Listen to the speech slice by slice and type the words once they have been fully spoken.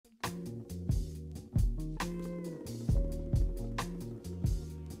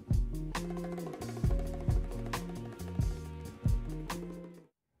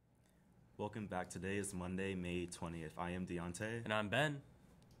back. Today is Monday, May 20th. I am Deontay. And I'm Ben.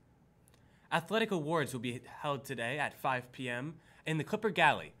 Athletic awards will be held today at 5 p.m. in the Clipper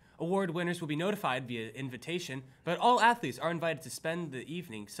Galley. Award winners will be notified via invitation, but all athletes are invited to spend the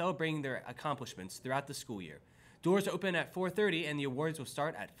evening celebrating their accomplishments throughout the school year. Doors open at 4:30 and the awards will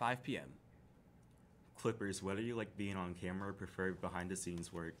start at 5 p.m. Clippers, whether you like being on camera or prefer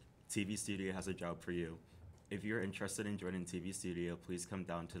behind-the-scenes work, TV Studio has a job for you. If you're interested in joining TV Studio, please come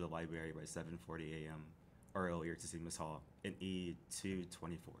down to the library by 7:40 a.m. or earlier to see Miss Hall in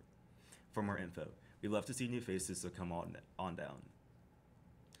E224. For more info, we'd love to see new faces, so come on down.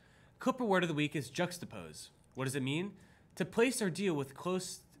 Clipper word of the week is juxtapose. What does it mean? To place or deal with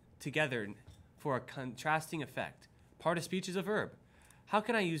close together for a contrasting effect. Part of speech is a verb. How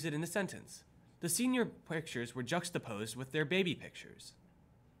can I use it in a sentence? The senior pictures were juxtaposed with their baby pictures.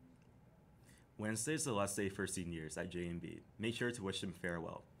 Wednesday is the last day for seniors at J&B. Make sure to wish them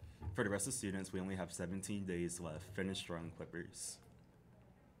farewell. For the rest of the students, we only have 17 days left. Finish strong, Clippers.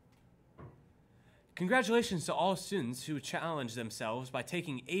 Congratulations to all students who challenged themselves by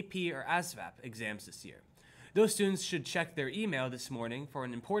taking AP or ASVAB exams this year. Those students should check their email this morning for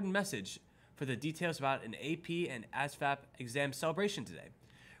an important message for the details about an AP and ASVAB exam celebration today.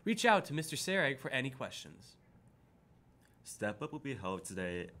 Reach out to Mr. Sarag for any questions. Step Up will be held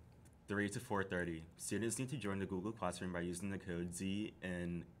today 3 to 4:30. Students need to join the Google Classroom by using the code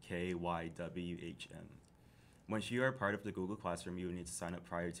ZNKYWHM. Once you are part of the Google Classroom, you will need to sign up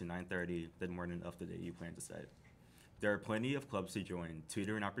prior to 9:30 the morning of the day you plan to stay. There are plenty of clubs to join,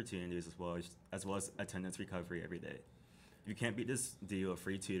 tutoring opportunities, as well as attendance recovery every day. You can't beat this deal of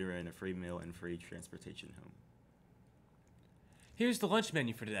free tutoring, a free meal, and free transportation home. Here's the lunch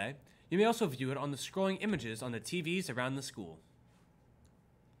menu for today. You may also view it on the scrolling images on the TVs around the school.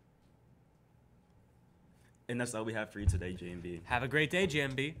 And that's all we have for you today, JMB. Have a great day,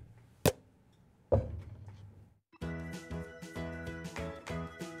 JMB.